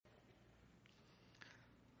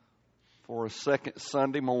for a second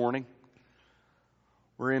Sunday morning.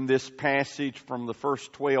 We're in this passage from the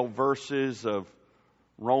first 12 verses of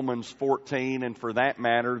Romans 14, and for that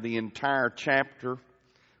matter, the entire chapter,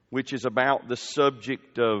 which is about the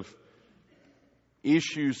subject of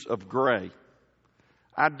issues of gray.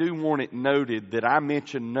 I do want it noted that I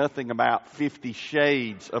mentioned nothing about 50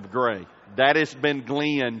 Shades of Gray. That has been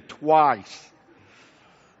Glenn twice.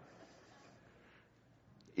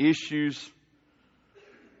 Issues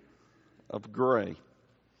of gray.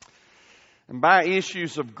 And by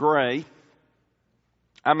issues of gray,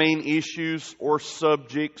 I mean issues or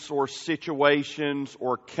subjects or situations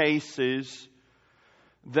or cases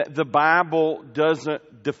that the Bible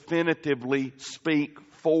doesn't definitively speak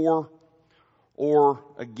for or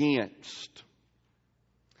against.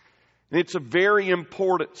 And it's a very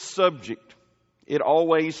important subject. It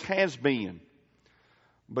always has been.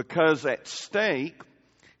 Because at stake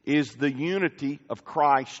is the unity of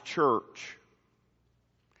Christ's church.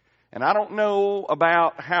 And I don't know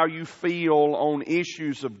about how you feel on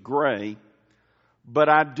issues of gray, but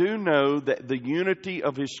I do know that the unity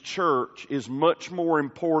of His church is much more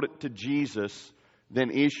important to Jesus than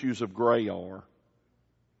issues of gray are.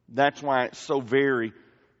 That's why it's so very,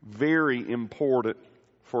 very important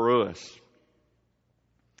for us.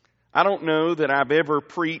 I don't know that I've ever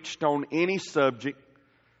preached on any subject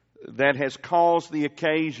that has caused the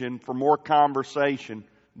occasion for more conversation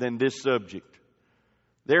than this subject.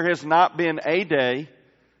 There has not been a day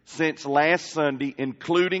since last Sunday,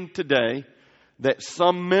 including today, that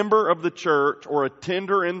some member of the church or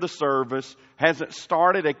attender in the service hasn't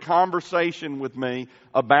started a conversation with me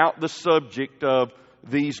about the subject of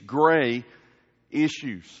these gray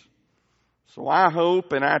issues. So I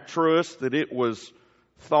hope and I trust that it was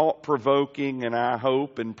thought-provoking, and I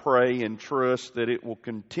hope and pray and trust that it will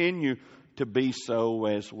continue to be so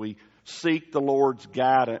as we seek the Lord's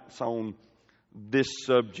guidance on this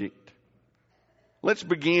subject. Let's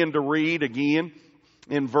begin to read again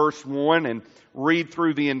in verse 1 and read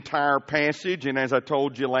through the entire passage. And as I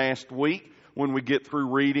told you last week, when we get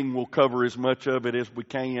through reading, we'll cover as much of it as we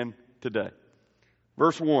can today.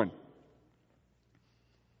 Verse 1.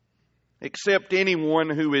 Except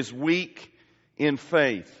anyone who is weak in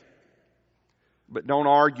faith, but don't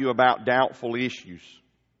argue about doubtful issues.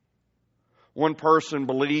 One person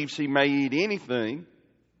believes he may eat anything,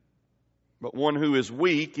 but one who is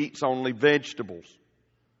weak eats only vegetables.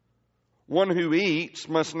 One who eats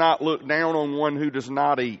must not look down on one who does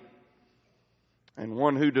not eat. And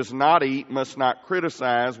one who does not eat must not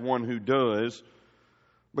criticize one who does,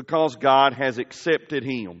 because God has accepted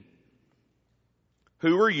him.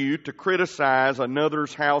 Who are you to criticize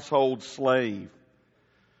another's household slave?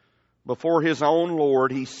 Before his own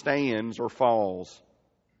Lord he stands or falls,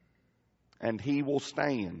 and he will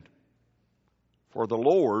stand. For the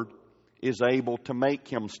Lord is able to make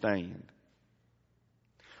him stand.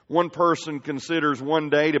 One person considers one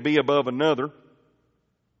day to be above another.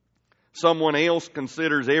 Someone else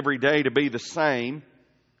considers every day to be the same.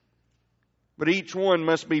 But each one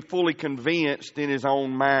must be fully convinced in his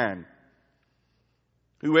own mind.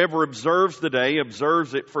 Whoever observes the day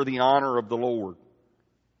observes it for the honor of the Lord.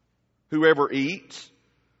 Whoever eats,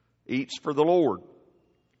 eats for the Lord,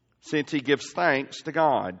 since he gives thanks to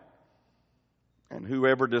God. And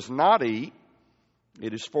whoever does not eat,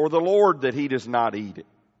 it is for the Lord that he does not eat it.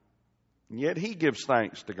 And yet he gives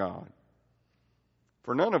thanks to God.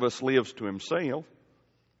 For none of us lives to himself,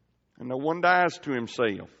 and no one dies to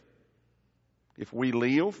himself. If we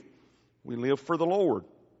live for the Lord.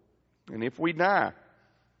 And if we die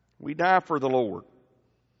for the Lord.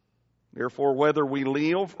 Therefore, whether we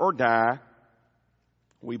live or die,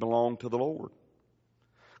 we belong to the Lord.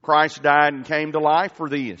 Christ died and came to life for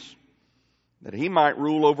this, that he might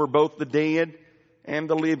rule over both the dead and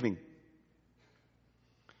the living.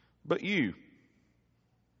 But you,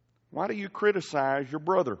 why do you criticize your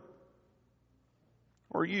brother?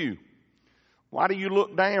 Or you, why do you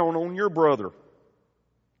look down on your brother?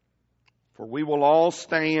 For we will all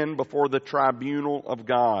stand before the tribunal of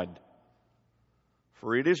God.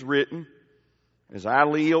 For it is written, as I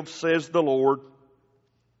live, says the Lord,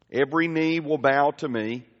 every knee will bow to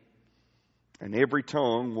me, and every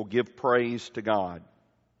tongue will give praise to God.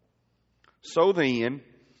 So then,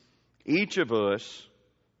 each of us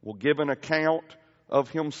will give an account of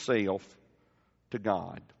himself to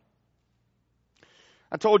God.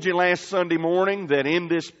 I told you last Sunday morning that in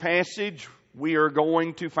this passage we are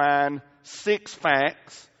going to find 6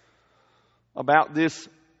 facts about this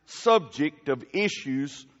subject of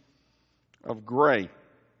issues of gray.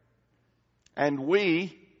 And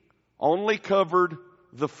we only covered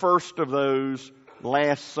the first of those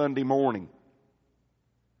last Sunday morning.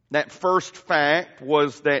 That first fact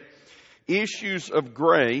was that issues of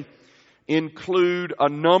gray include a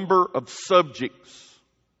number of subjects.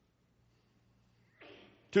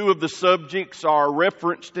 Two of the subjects are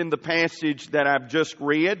referenced in the passage that I've just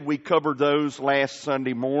read. We covered those last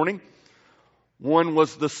Sunday morning. One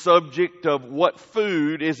was the subject of what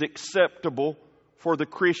food is acceptable for the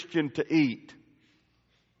Christian to eat.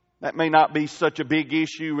 That may not be such a big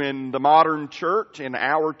issue in the modern church, in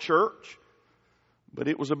our church, but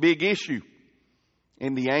it was a big issue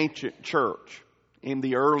in the ancient church, in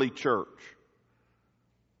the early church.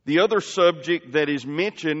 The other subject that is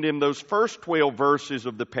mentioned in those first 12 verses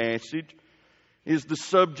of the passage is the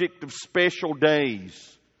subject of special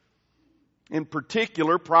days. In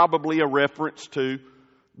particular, probably a reference to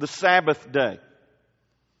the Sabbath day.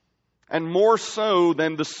 And more so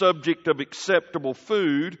than the subject of acceptable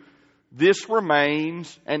food, this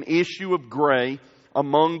remains an issue of gray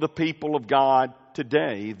among the people of God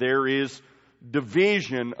today. There is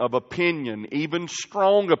division of opinion, even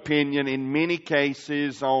strong opinion in many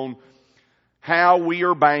cases, on how we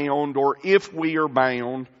are bound or if we are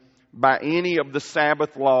bound by any of the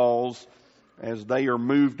Sabbath laws as they are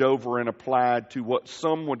moved over and applied to what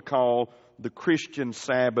some would call the Christian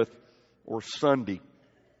Sabbath or Sunday.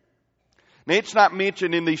 Now, it's not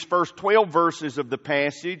mentioned in these first 12 verses of the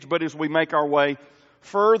passage, but as we make our way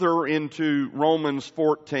further into Romans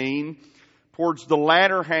 14, towards the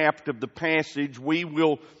latter half of the passage, we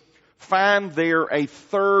will find there a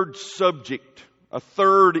third subject, a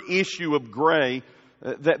third issue of gray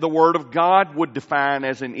that the Word of God would define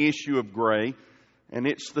as an issue of gray, and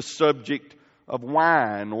it's the subject of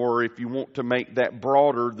wine, or if you want to make that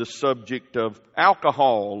broader, the subject of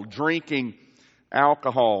alcohol, drinking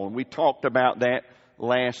alcohol. And we talked about that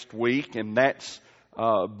last week, and that's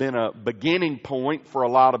been a beginning point for a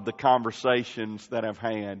lot of the conversations that I've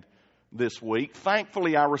had this week.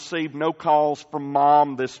 Thankfully, I received no calls from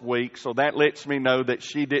Mom this week, so that lets me know that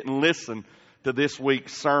she didn't listen to this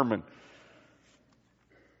week's sermon.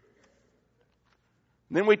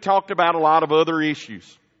 Then we talked about a lot of other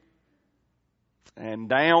issues. And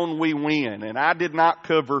down we went. And I did not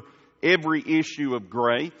cover every issue of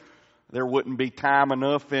gray. There wouldn't be time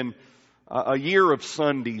enough in a year of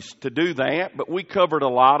Sundays to do that. But we covered a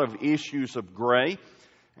lot of issues of gray.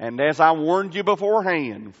 And as I warned you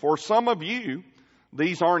beforehand, for some of you,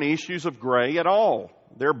 these aren't issues of gray at all.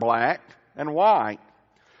 They're black and white.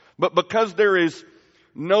 But because there is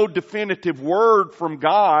no definitive word from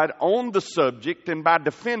God on the subject, and by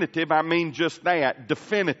definitive I mean just that,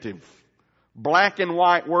 definitive. Black and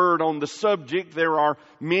white word on the subject, there are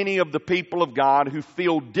many of the people of God who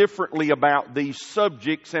feel differently about these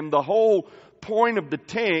subjects, and the whole point of the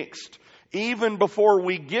text, even before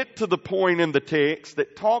we get to the point in the text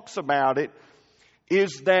that talks about it,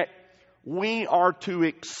 is that we are to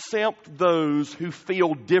accept those who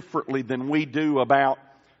feel differently than we do about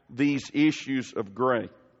these issues of gray.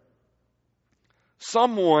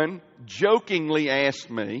 Someone jokingly asked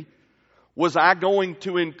me, was I going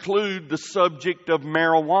to include the subject of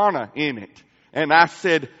marijuana in it? And I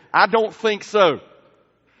said, I don't think so.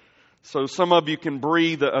 So some of you can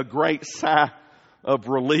breathe a great sigh of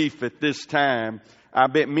relief at this time. I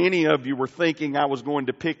bet many of you were thinking I was going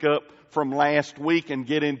to pick up from last week and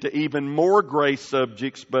get into even more gray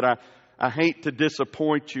subjects, but I hate to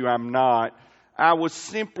disappoint you, I'm not. I was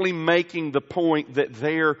simply making the point that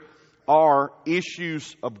there are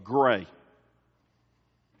issues of gray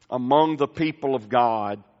among the people of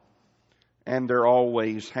God, and there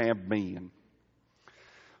always have been.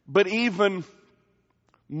 But even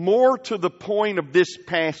more to the point of this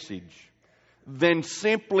passage than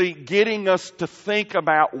simply getting us to think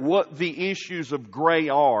about what the issues of gray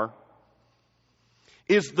are,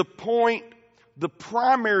 is the point, the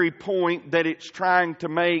primary point that it's trying to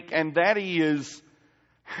make, and that is,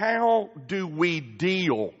 how do we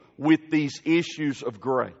deal with these issues of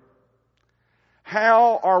gray?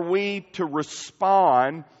 How are we to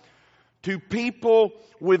respond to people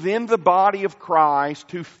within the body of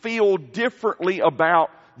Christ who feel differently about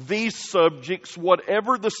these subjects,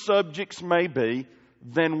 whatever the subjects may be,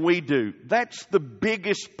 than we do? That's the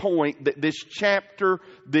biggest point that this chapter,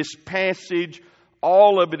 this passage,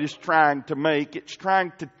 all of it is trying to make. It's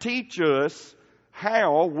trying to teach us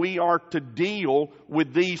how we are to deal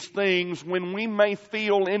with these things when we may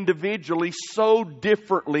feel individually so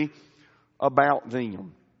differently about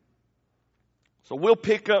them. So we'll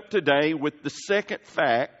pick up today with the second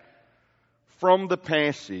fact from the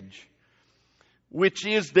passage, which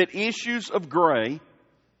is that issues of gray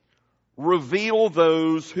reveal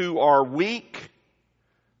those who are weak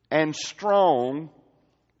and strong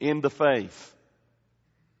in the faith.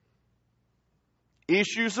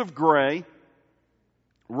 Issues of gray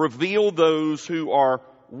reveal those who are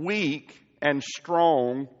weak and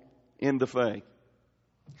strong in the faith.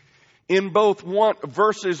 In both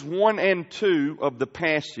verses 1 and 2 of the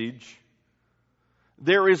passage,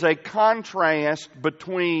 there is a contrast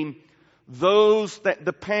between those that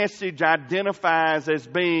the passage identifies as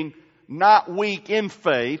being not weak in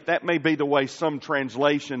faith. That may be the way some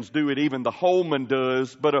translations do it, even the Holman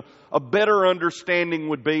does, but a better understanding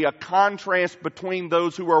would be a contrast between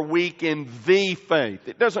those who are weak in the faith.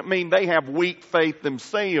 It doesn't mean they have weak faith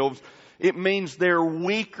themselves. It means they're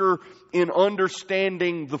weaker in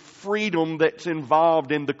understanding the freedom that's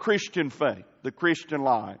involved in the Christian faith, the Christian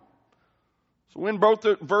life. So in both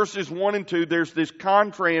verses 1 and 2, there's this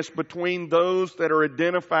contrast between those that are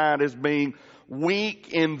identified as being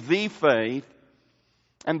weak in the faith,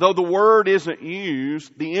 and though the word isn't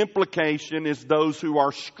used, the implication is those who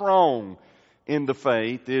are strong in the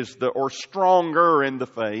faith or stronger in the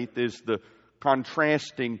faith is the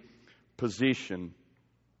contrasting position.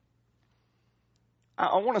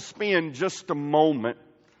 I want to spend just a moment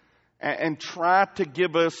and try to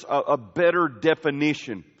give us a better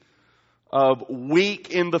definition of weak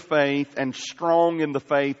in the faith and strong in the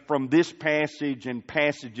faith from this passage and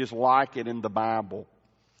passages like it in the Bible.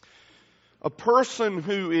 A person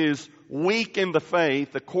who is weak in the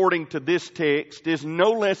faith, according to this text, is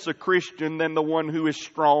no less a Christian than the one who is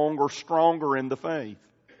strong or stronger in the faith.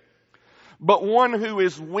 But one who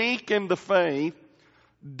is weak in the faith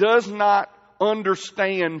does not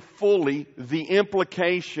understand fully the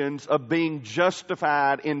implications of being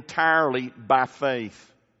justified entirely by faith.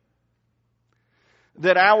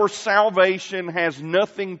 That our salvation has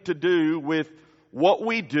nothing to do with what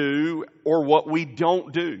we do or what we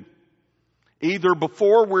don't do, either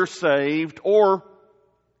before we're saved or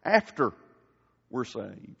after we're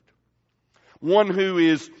saved. One who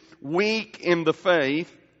is weak in the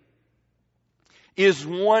faith is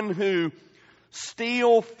one who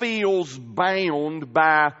still feels bound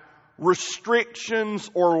by restrictions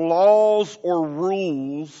or laws or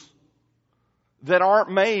rules that aren't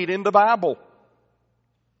made in the Bible,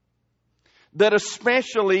 that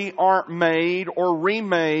especially aren't made or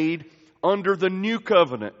remade under the new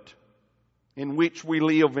covenant in which we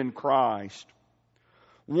live in Christ.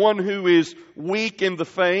 One who is weak in the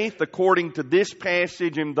faith, according to this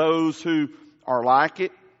passage and those who are like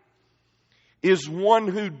it, is one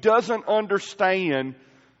who doesn't understand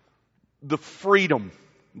the freedom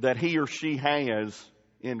that he or she has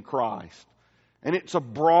in Christ. And it's a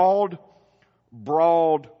broad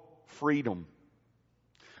freedom.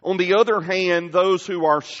 On the other hand, those who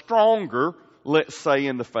are stronger, let's say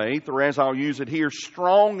in the faith, or as I'll use it here,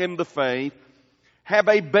 strong in the faith, have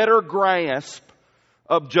a better grasp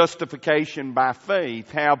of justification by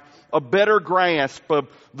faith, have a better grasp of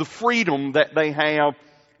the freedom that they have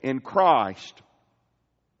in Christ.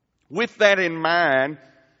 With that in mind,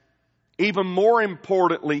 even more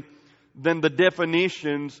importantly than the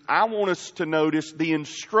definitions, I want us to notice the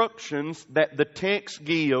instructions that the text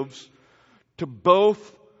gives to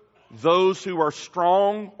both those who are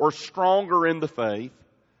strong or stronger in the faith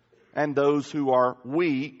and those who are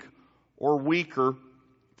weak or weaker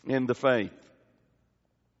in the faith.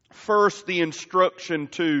 First, the instruction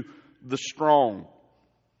to the strong.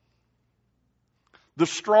 The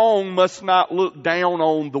strong must not look down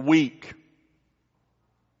on the weak.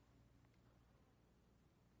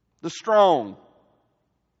 The strong.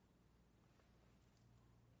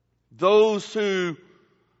 Those who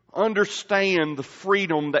understand the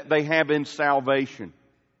freedom that they have in salvation.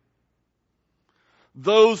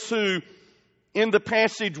 Those who, in the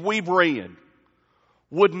passage we've read,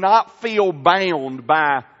 would not feel bound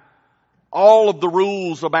by all of the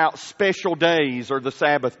rules about special days or the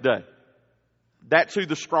Sabbath day. That's who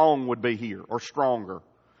the strong would be here, or stronger.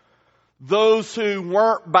 Those who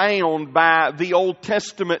weren't bound by the Old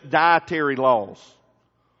Testament dietary laws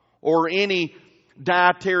or any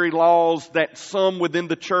dietary laws that some within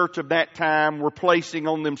the church of that time were placing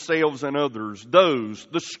on themselves and others. Those,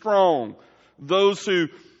 the strong, those who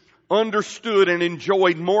understood and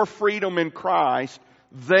enjoyed more freedom in Christ,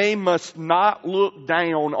 they must not look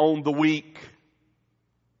down on the weak.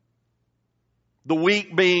 The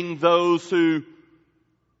weak being those who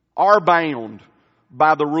are bound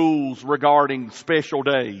by the rules regarding special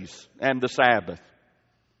days and the Sabbath.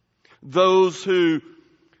 Those who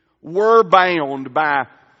were bound by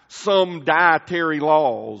some dietary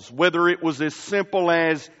laws, whether it was as simple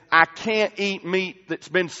as I can't eat meat that's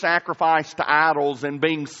been sacrificed to idols and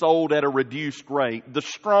being sold at a reduced rate. The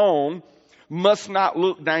strong must not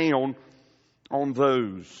look down on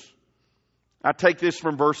those. I take this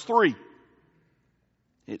from verse 3.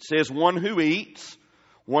 It says, one who eats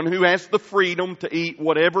one who has the freedom to eat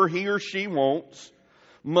whatever he or she wants,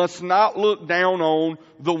 must not look down on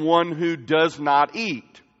the one who does not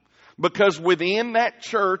eat. Because within that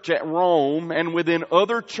church at Rome and within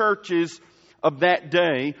other churches of that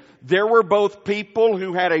day, there were both people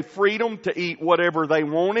who had a freedom to eat whatever they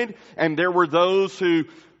wanted, and there were those who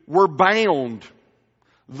were bound,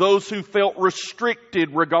 those who felt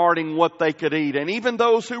restricted regarding what they could eat. And even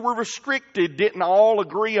those who were restricted didn't all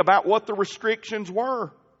agree about what the restrictions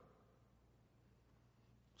were.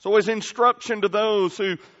 So his instruction to those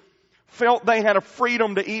who felt they had a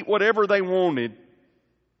freedom to eat whatever they wanted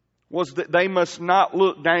was that they must not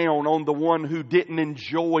look down on the one who didn't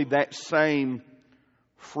enjoy that same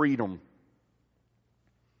freedom.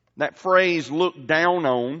 That phrase, look down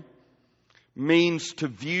on, means to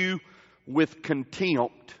view with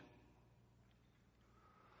contempt,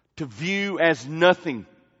 to view as nothing,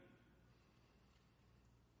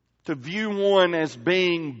 to view one as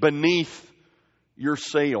being beneath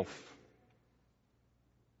yourself.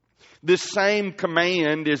 This same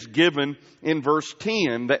command is given in verse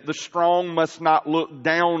 10, that the strong must not look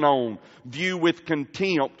down on, view with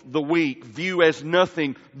contempt the weak, view as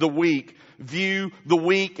nothing the weak, view the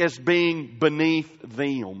weak as being beneath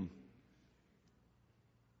them.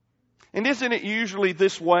 And isn't it usually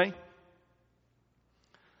this way?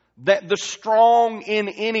 That the strong in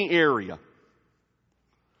any area,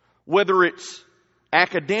 whether it's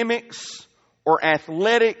academics or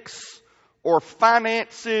athletics or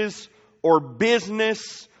finances or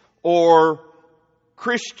business or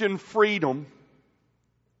Christian freedom,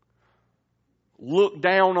 look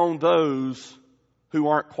down on those who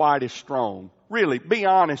aren't quite as strong. Really, be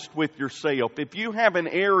honest with yourself. If you have an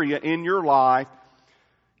area in your life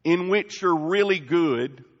in which you're really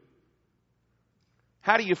good,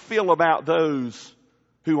 how do you feel about those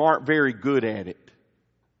who aren't very good at it?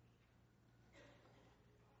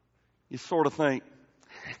 You sort of think,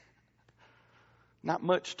 not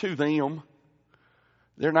much to them.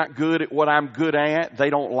 They're not good at what I'm good at. They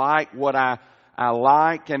don't like what I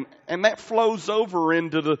like. And that flows over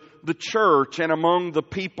into the church and among the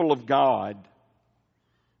people of God.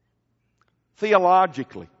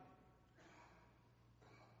 Theologically,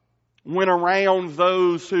 when around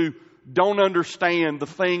those who don't understand the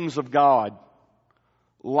things of God,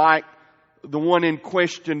 like the one in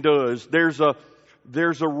question does, there's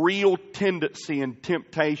a real tendency and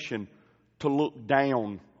temptation to look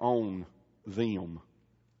down on them.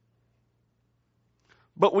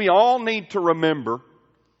 But we all need to remember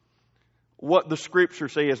what the Scripture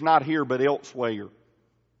says, not here but elsewhere.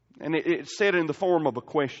 And it's said in the form of a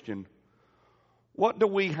question. What do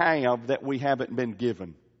we have that we haven't been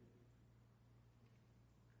given?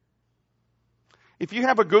 If you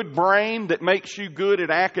have a good brain that makes you good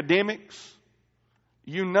at academics,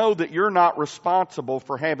 you know that you're not responsible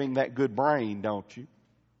for having that good brain, don't you?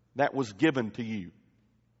 That was given to you.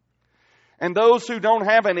 And those who don't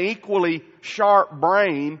have an equally sharp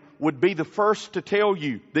brain would be the first to tell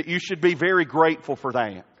you that you should be very grateful for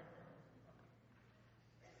that.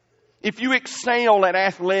 If you excel at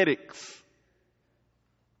athletics,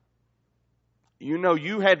 you know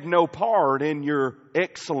you had no part in your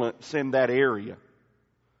excellence in that area.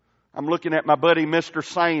 I'm looking at my buddy Mr.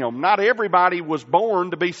 Sam. Not everybody was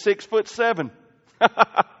born to be 6'7".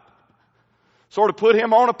 Sort of put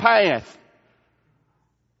him on a path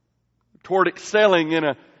toward excelling in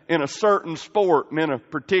a certain sport and in a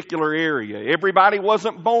particular area. Everybody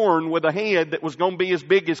wasn't born with a head that was going to be as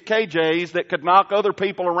big as KJ's that could knock other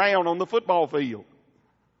people around on the football field.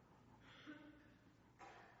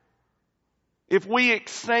 If we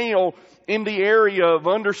excel in the area of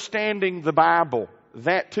understanding the Bible,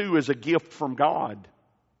 that too is a gift from God.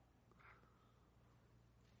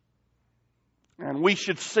 And we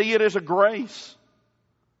should see it as a grace.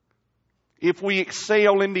 If we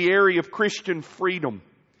excel in the area of Christian freedom,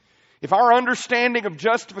 if our understanding of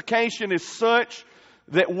justification is such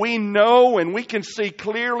that we know and we can see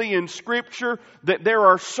clearly in Scripture that there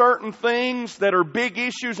are certain things that are big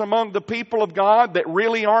issues among the people of God that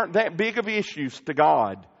really aren't that big of issues to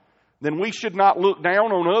God, then we should not look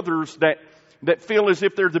down on others that feel as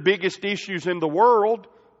if they're the biggest issues in the world.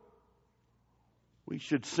 We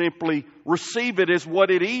should simply receive it as what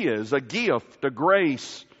it is, a gift, a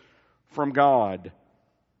grace from God.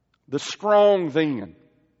 The strong then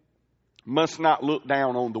must not look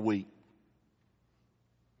down on the weak.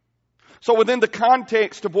 So within the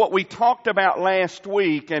context of what we talked about last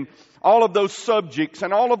week and all of those subjects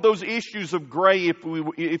and all of those issues of gray,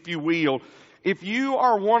 if you will, if you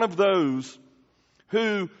are one of those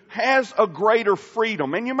who has a greater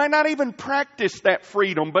freedom, and you may not even practice that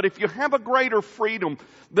freedom, but if you have a greater freedom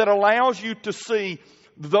that allows you to see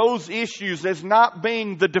those issues as not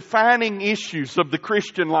being the defining issues of the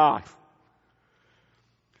Christian life.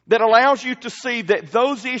 That allows you to see that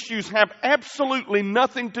those issues have absolutely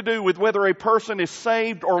nothing to do with whether a person is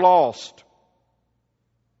saved or lost.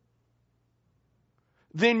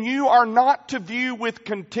 Then you are not to view with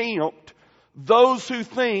contempt those who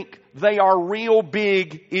think they are real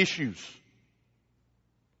big issues.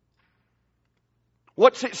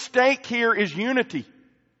 What's at stake here is unity.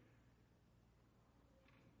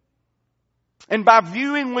 And by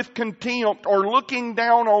viewing with contempt or looking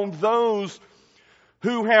down on those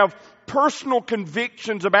who have personal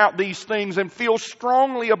convictions about these things and feel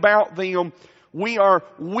strongly about them, we are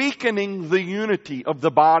weakening the unity of the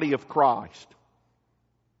body of Christ.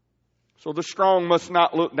 So the strong must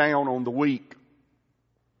not look down on the weak.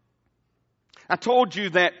 I told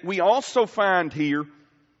you that we also find here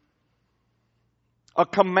a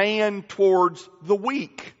command towards the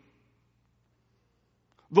weak.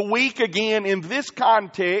 The weak, again, in this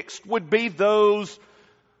context, would be those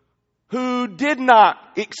who did not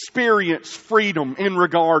experience freedom in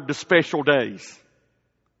regard to special days,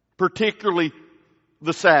 particularly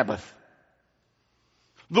the Sabbath.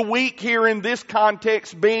 The weak here in this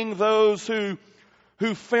context being those who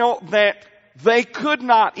felt that they could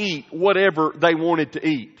not eat whatever they wanted to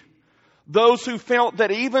eat. Those who felt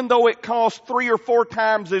that even though it cost 3 or 4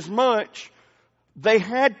 times as much, they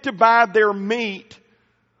had to buy their meat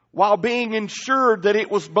while being ensured that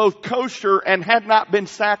it was both kosher and had not been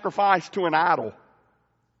sacrificed to an idol.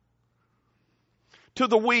 To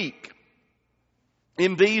the weak,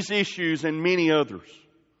 in these issues and many others,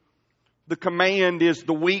 the command is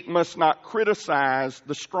the weak must not criticize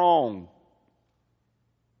the strong.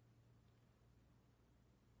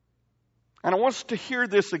 And I want us to hear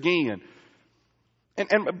this again.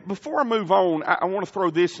 And before I move on, I want to throw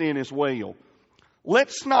this in as well.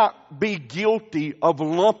 Let's not be guilty of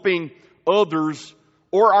lumping others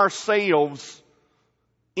or ourselves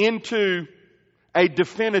into a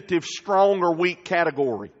definitive strong or weak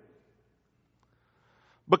category.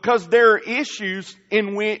 Because there are issues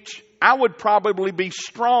in which I would probably be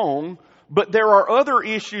strong, but there are other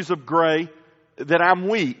issues of gray that I'm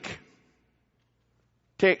weak.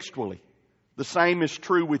 Textually. The same is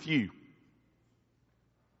true with you.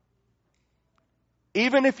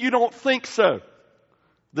 Even if you don't think so,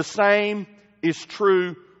 the same is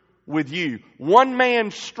true with you. One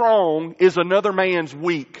man's strong is another man's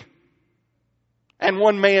weak. And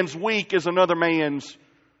one man's weak is another man's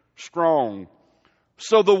strong.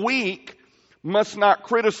 So the weak must not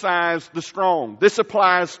criticize the strong. This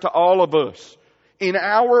applies to all of us. In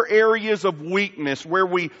our areas of weakness, where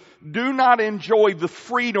we do not enjoy the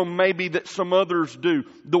freedom maybe that some others do,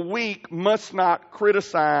 the weak must not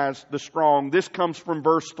criticize the strong. This comes from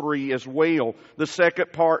verse 3 as well. The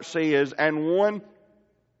second part says, and one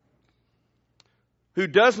who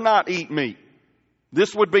does not eat meat.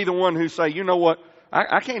 This would be the one who say, you know what,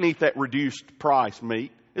 I can't eat that reduced price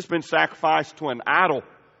meat. It's been sacrificed to an idol.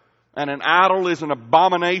 And an idol is an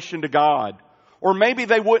abomination to God. Or maybe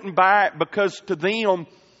they wouldn't buy it because to them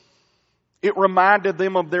it reminded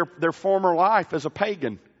them of their former life as a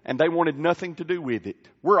pagan. And they wanted nothing to do with it.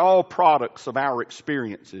 We're all products of our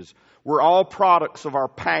experiences. We're all products of our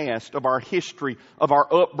past, of our history, of our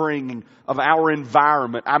upbringing, of our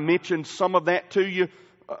environment. I mentioned some of that to you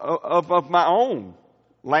of my own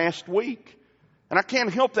last week. And I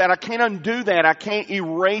can't help that. I can't undo that. I can't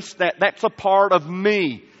erase that. That's a part of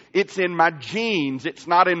me. It's in my genes. It's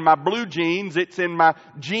not in my blue jeans. It's in my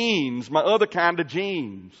genes, my other kind of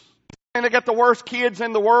genes. And they got the worst kids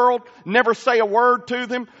in the world. Never say a word to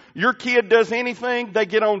them. Your kid does anything, they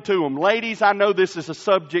get on to them. Ladies, I know this is a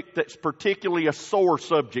subject that's particularly a sore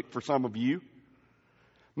subject for some of you.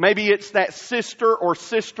 Maybe it's that sister or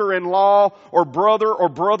sister-in-law or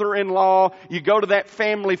brother-in-law. You go to that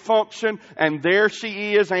family function and there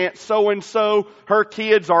she is, Aunt so-and-so. Her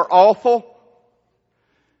kids are awful.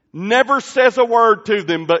 Never says a word to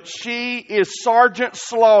them, but she is Sergeant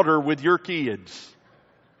Slaughter with your kids.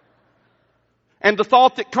 And the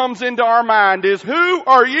thought that comes into our mind is, who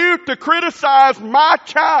are you to criticize my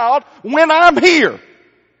child when I'm here?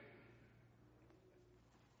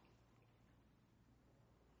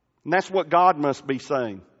 And that's what God must be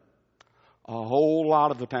saying a whole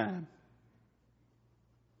lot of the time.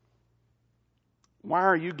 Why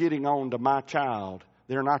are you getting on to my child?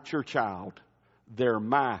 They're not your child. They're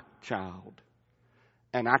my child.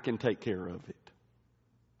 And I can take care of it.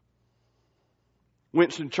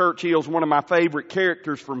 Winston Churchill's one of my favorite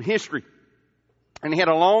characters from history. And he had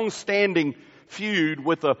a long-standing feud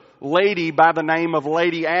with a lady by the name of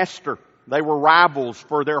Lady Astor. They were rivals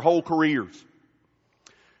for their whole careers.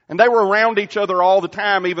 And they were around each other all the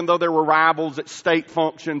time, even though there were rivals at state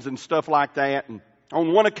functions and stuff like that. And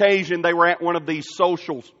on one occasion, they were at one of these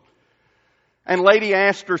socials. And Lady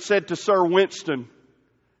Astor said to Sir Winston,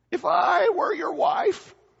 "If I were your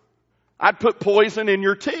wife, I'd put poison in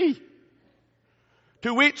your tea."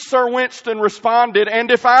 To which Sir Winston responded,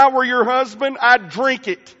 "And if I were your husband, I'd drink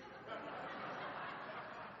it."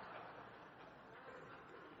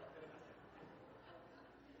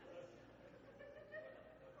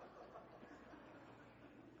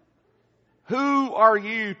 Who are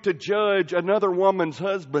you to judge another woman's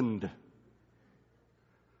husband?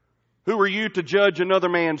 Who are you to judge another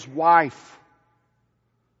man's wife?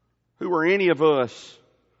 Who are any of us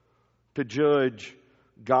to judge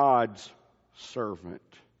God's servant?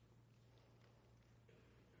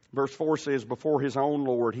 Verse 4 says, before His own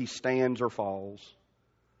Lord He stands or falls.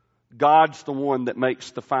 God's the one that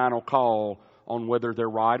makes the final call on whether they're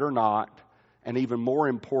right or not, and even more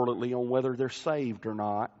importantly, on whether they're saved or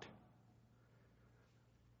not.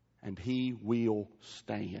 And He will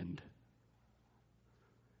stand.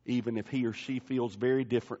 Even if he or she feels very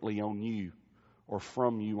differently on you or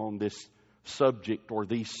from you on this subject or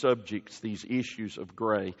these subjects, these issues of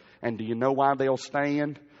gray. And do you know why they'll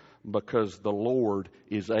stand? Because the Lord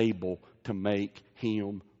is able to make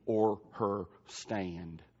him or her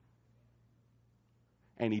stand.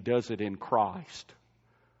 And He does it in Christ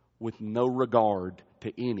with no regard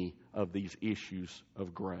to any of these issues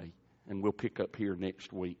of gray. And we'll pick up here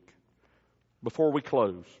next week. Before we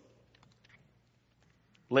close,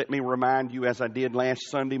 let me remind you, as I did last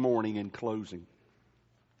Sunday morning in closing,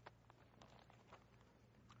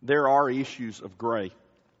 there are issues of gray.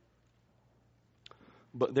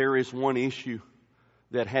 But there is one issue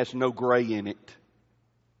that has no gray in it.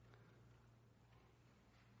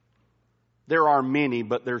 There are many,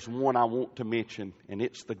 but there's one I want to mention, and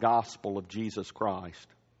it's the gospel of Jesus Christ.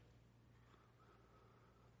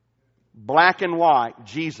 Black and white,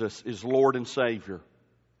 Jesus is Lord and Savior.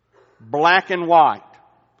 Black and white,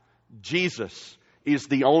 Jesus is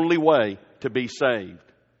the only way to be saved.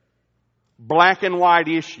 Black and white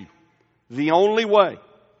issue. The only way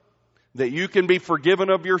that you can be forgiven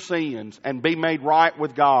of your sins and be made right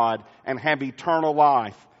with God and have eternal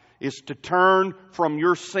life is to turn from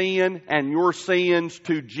your sin and your sins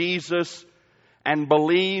to Jesus and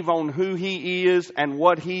believe on who He is and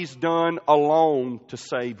what He's done alone to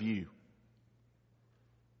save you.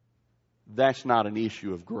 That's not an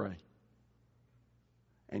issue of gray.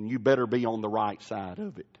 And you better be on the right side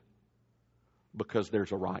of it, because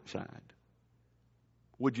there's a right side.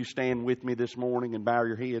 Would you stand with me this morning and bow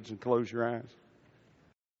your heads and close your eyes?